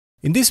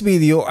In this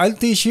video, I'll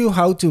teach you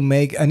how to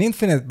make an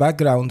infinite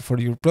background for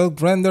your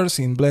product renders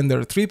in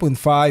Blender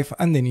 3.5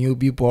 and the new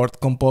viewport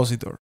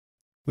compositor.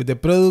 With the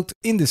product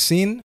in the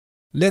scene,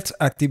 let's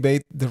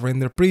activate the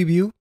render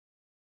preview,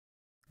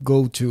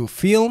 go to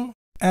Film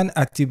and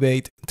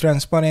activate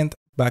Transparent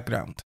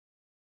Background.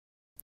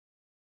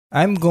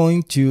 I'm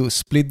going to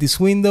split this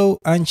window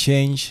and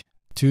change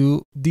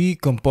to the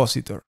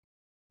compositor.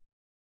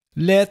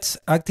 Let's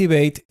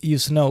activate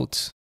Use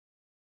Nodes.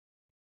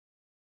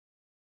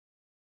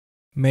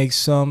 Make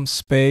some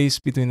space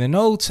between the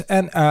nodes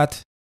and add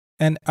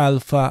an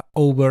alpha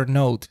over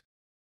node.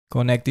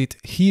 Connect it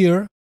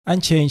here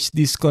and change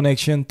this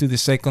connection to the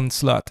second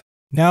slot.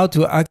 Now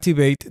to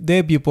activate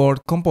the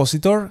viewport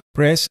compositor,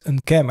 press on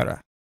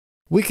camera.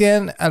 We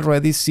can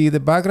already see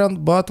the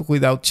background but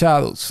without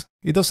shadows.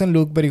 It doesn't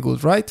look very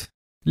good, right?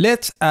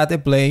 Let's add a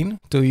plane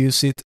to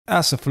use it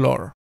as a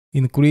floor.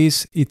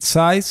 Increase its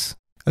size.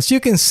 As you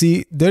can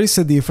see, there is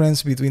a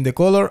difference between the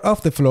color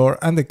of the floor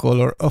and the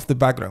color of the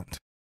background.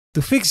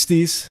 To fix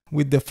this,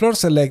 with the floor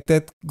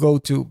selected, go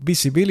to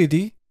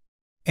Visibility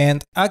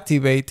and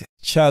activate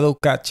Shadow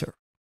Catcher.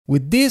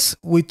 With this,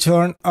 we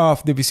turn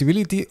off the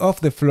visibility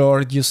of the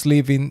floor, just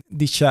leaving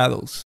the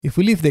shadows. If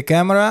we leave the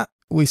camera,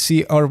 we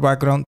see our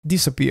background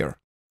disappear.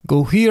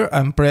 Go here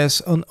and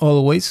press on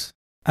Always,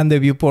 and the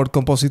viewport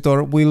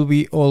compositor will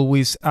be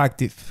always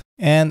active.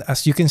 And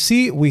as you can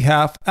see, we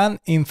have an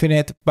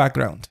infinite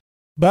background.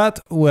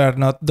 But we are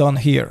not done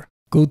here.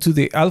 Go to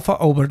the alpha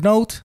over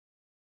node,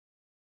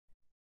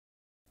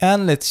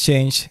 and let's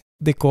change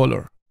the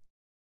color.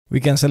 We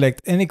can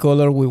select any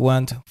color we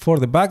want for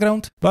the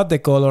background, but the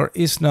color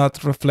is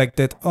not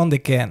reflected on the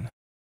can.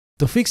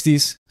 To fix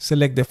this,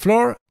 select the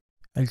floor.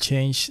 I'll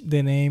change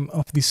the name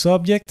of this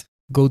object.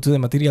 Go to the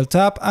Material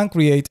tab and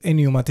create a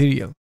new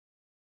material.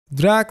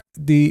 Drag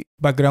the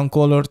background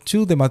color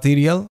to the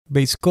material,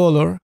 base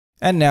color,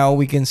 and now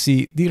we can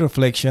see the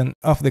reflection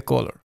of the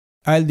color.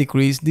 I'll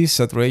decrease this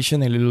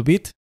saturation a little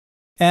bit,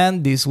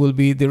 and this will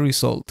be the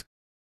result.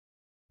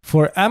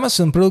 For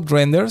Amazon product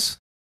renders,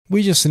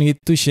 we just need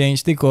to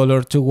change the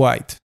color to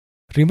white.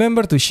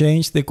 Remember to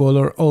change the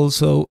color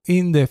also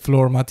in the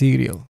floor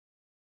material.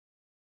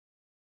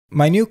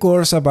 My new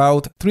course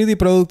about 3D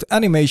product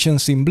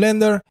animations in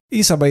Blender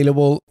is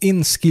available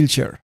in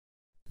Skillshare.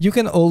 You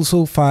can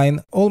also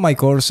find all my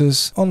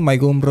courses on my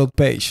Gumroad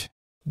page,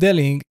 the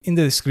link in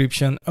the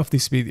description of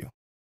this video.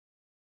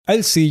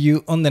 I'll see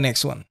you on the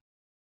next one.